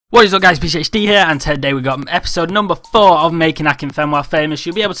What is up guys, Beech here, and today we got episode number 4 of Making Akinfenwa Famous.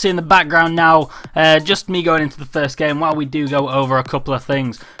 You'll be able to see in the background now, just me going into the first game while we do go over a couple of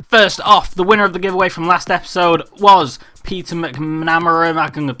things. First off, the winner of the giveaway from last episode was Peter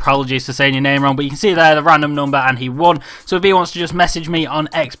McNamarum. Apologies for saying your name wrong, but you can see there the random number and he won. So if he wants to just message me on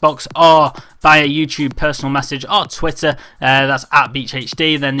Xbox or via YouTube personal message or Twitter, that's at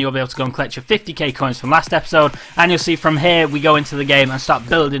BeechHD, then you'll be able to go and collect your 50k coins from last episode. And you'll see from here we go into the game and start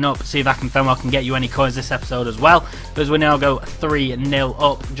building up, see if Akinfenwa can get you any coins this episode as well, because we now go 3-0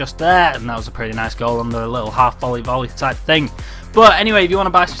 up just there, and that was a pretty nice goal on the little half volley type thing. But anyway, if you want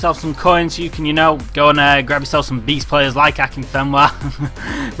to buy yourself some coins, you can, go and grab yourself some beast players like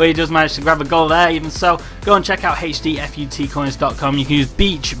Akinfenwa. But he does manage to grab a goal there, even so. Go and check out hdfutcoins.com. You can use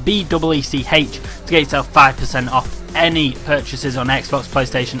Beech, B-E-E-C-H, to get yourself 5% off any purchases on Xbox,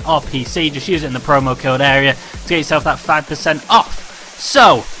 PlayStation or PC. Just use it in the promo code area to get yourself that 5% off.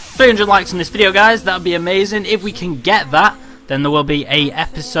 So, 300 likes on this video, guys. That would be amazing. If we can get that, then there will be a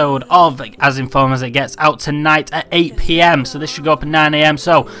episode of As Informed As It Gets out tonight at 8 PM. So this should go up at 9 AM.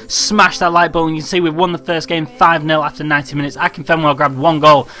 So smash that like button. You can see we've won the first game 5-0 after 90 minutes. Akinfenwa grabbed 1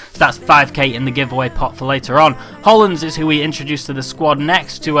 goal. So that's 5k in the giveaway pot for later on. Hollands is who we introduced to the squad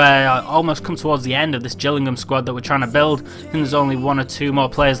next to almost come towards the end of this Gillingham squad that we're trying to build. I think there's only 1 or 2 more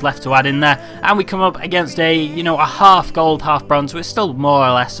players left to add in there. And we come up against a half gold, half bronze. So it's still more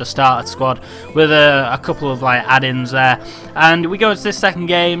or less a starter squad with a couple of add-ins there. And we go into this second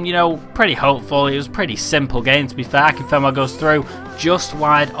game, pretty hopeful. It was a pretty simple game, to be fair. Akinfenwa goes through just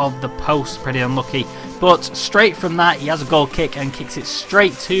wide of the post, pretty unlucky. But straight from that, he has a goal kick and kicks it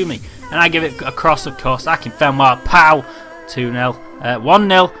straight to me. And I give it across, of course. Akinfenwa, pow, 2-0.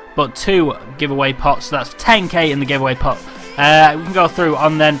 1-0, but 2 giveaway pots, so that's 10k in the giveaway pot. We can go through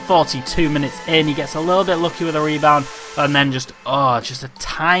on then 42 minutes in. He gets a little bit lucky with a rebound, and then just a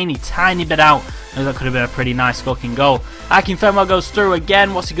tiny bit out. That could have been a pretty nice looking goal. Akinfenwa goes through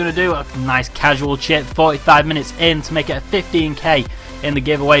again. What's he going to do? A nice casual chip, 45 minutes in to make it a 15k in the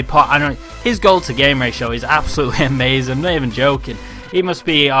giveaway pot. And his goal to game ratio is absolutely amazing. I'm not even joking. He must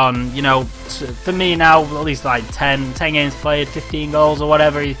be on, for me now, at least 10 games played, 15 goals or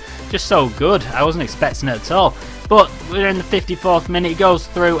whatever. He's just so good. I wasn't expecting it at all. But we're in the 54th minute, he goes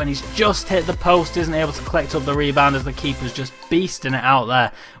through and he's just hit the post, isn't able to collect up the rebound as the keeper's just beasting it out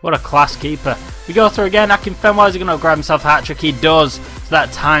there. What a class keeper. We go through again. Akinfenwa, is he going to grab himself a hat-trick? He does. So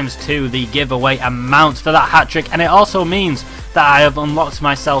that times 2 the giveaway amount for that hat-trick, and it also means that I have unlocked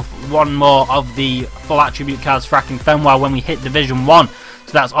myself 1 more of the full attribute cards for Akinfenwa when we hit Division 1.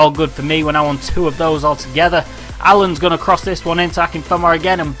 So that's all good for me. We're now on 2 of those altogether. Alan's going to cross this one into Akinfenwa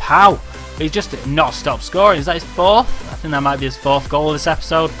again, and pow! He's just not stopped scoring. Is that his 4th? I think that might be his 4th goal of this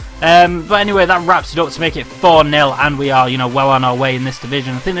episode. But anyway, that wraps it up to make it 4-0, and we are, well on our way in this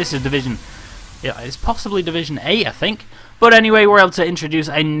division. I think this is Division... yeah, it's possibly Division 8, I think. But anyway, we're able to introduce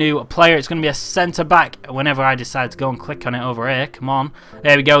a new player. It's going to be a centre-back whenever I decide to go and click on it over here. Come on.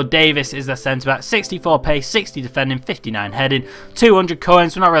 There we go. Davis is the centre-back. 64 pace, 60 defending, 59 heading, 200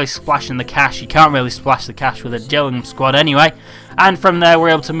 coins. We're not really splashing the cash. You can't really splash the cash with a Gillingham squad anyway. And from there, we're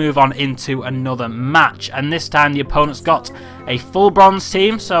able to move on into another match. And this time, the opponent's got a full bronze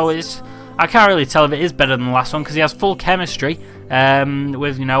team. So I can't really tell if it is better than the last one because he has full chemistry.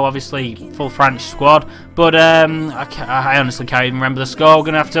 With, obviously full French squad, but I honestly can't even remember the score. We're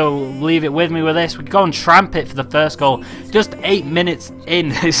going to have to leave it with me with this. We go and tramp it for the first goal. Just 8 minutes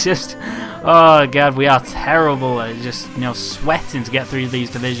in. It's just, oh god, we are terrible at just, sweating to get through these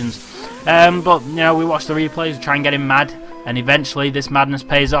divisions. But, we watch the replays, try and get him mad, and eventually this madness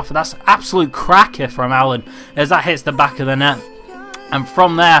pays off. That's absolute cracker from Alan as that hits the back of the net. And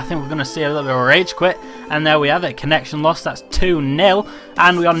from there, I think we're going to see a little bit of a rage quit. And there we have it. Connection lost. That's 2-0.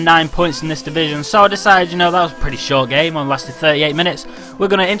 And we got 9 points in this division. So I decided, that was a pretty short game. Only lasted 38 minutes. We're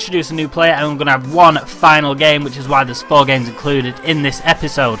going to introduce a new player. And we're going to have 1 final game. Which is why there's 4 games included in this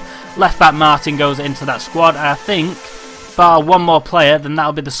episode. Left back Martin goes into that squad. I think, bar 1 more player, then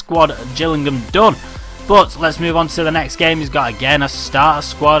that'll be the squad at Gillingham done. But let's move on to the next game. He's got, again, a starter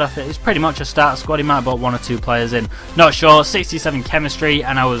squad. I think it's pretty much a starter squad. He might have brought 1 or 2 players in. Not sure. 67 chemistry.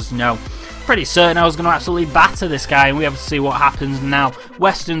 And I was, pretty certain I was going to absolutely batter this guy. And we have to see what happens now.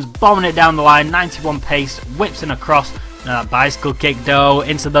 Weston's bombing it down the line. 91 pace. Whips in across. That bicycle kick, though,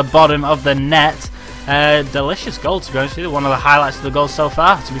 into the bottom of the net. Delicious goal, to be honest with you. One of the highlights of the goal so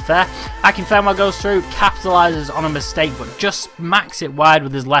far, to be fair. Akinfenwa goes through, capitalises on a mistake, but just smacks it wide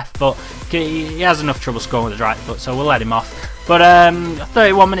with his left foot. He has enough trouble scoring with his right foot, so we'll let him off. But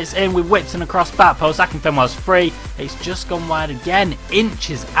 31 minutes in, we whipped in across back post. Akinfenwa's free. It's just gone wide again,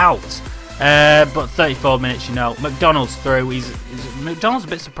 inches out. But 34 minutes, you know, McDonald's through. McDonald's a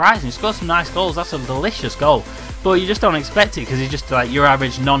bit surprising. He scored some nice goals. That's a delicious goal. But you just don't expect it because he's just like your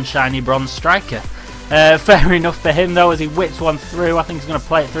average non-shiny bronze striker. Fair enough for him though, as he whips one through. I think he's going to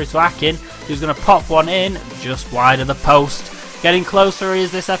play it through to Akin, who's going to pop one in just wide of the post. Getting closer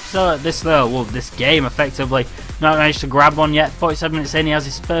is this episode, this game effectively. Not managed to grab one yet. 47 minutes in, he has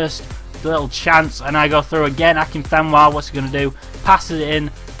his first little chance, and I go through again. Akinfenwa, what's he going to do? Passes it in.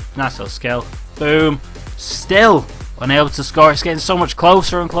 Nice little skill. Boom. Still unable to score. It's getting so much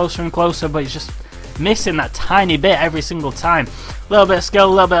closer and closer and closer, but he's just missing that tiny bit every single time. A little bit of skill,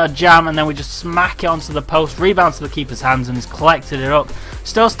 a little bit of jam, and then we just smack it onto the post. Rebound to the keeper's hands, and he's collected it up.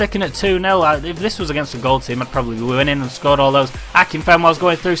 Still sticking at 2-0. If this was against a gold team, I'd probably be winning and scored all those. Akinfenwa's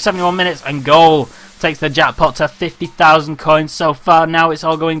going through 71 minutes and goal. Takes the jackpot to 50,000 coins so far. Now it's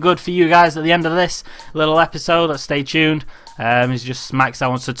all going good for you guys at the end of this little episode. Stay tuned. He just smacks that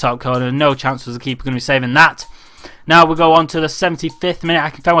one to the top corner. No chance was the keeper going to be saving that. Now we go on to the 75th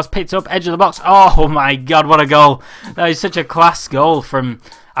minute. Akinfenwa's picked up, edge of the box. Oh my god, what a goal. That is such a class goal from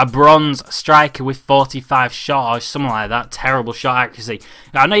a bronze striker with 45 shot or something like that. Terrible shot accuracy.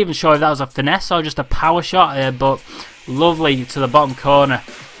 I'm not even sure if that was a finesse or just a power shot, but lovely to the bottom corner.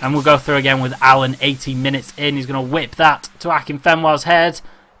 And we'll go through again with Alan, 80 minutes in. He's going to whip that to Akinfenwa's head.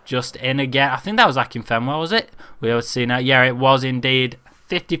 Just in again. I think that was Akinfenwa, was it? We were seeing that. Yeah, it was indeed.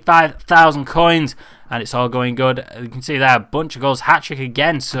 55,000 coins. And it's all going good. You can see there, a bunch of goals. Hat-trick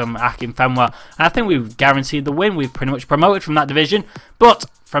again from Akinfenwa. And I think we've guaranteed the win. We've pretty much promoted from that division. But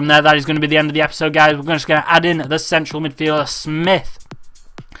from there, that is going to be the end of the episode, guys. We're just going to add in the central midfielder, Smith,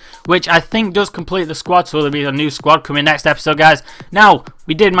 which I think does complete the squad, so there'll be a new squad coming next episode, guys. Now,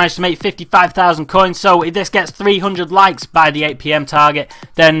 we did manage to make 55,000 coins, so if this gets 300 likes by the 8 PM target,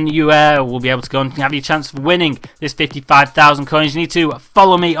 then you will be able to go and have your chance of winning this 55,000 coins. You need to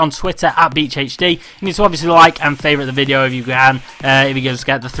follow me on Twitter at BeechHD. You need to obviously like and favourite the video if you can. If you just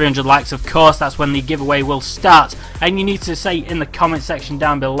get the 300 likes, of course, that's when the giveaway will start. And you need to say in the comment section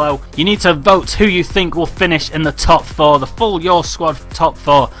down below, you need to vote who you think will finish in the top 4, the full Your Squad top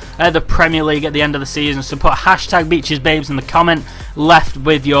 4, the Premier League at the end of the season. So put hashtag BeechesBabes in the comment left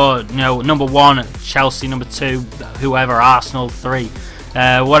with your, number 1, Chelsea, number 2, whoever, Arsenal, 3,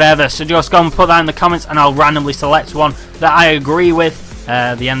 whatever. So just go and put that in the comments, and I'll randomly select one that I agree with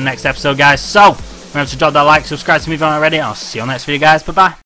at the end of the next episode, guys. So remember to drop that like, subscribe to me if you haven't already. I'll see you on the next video, guys. Bye bye.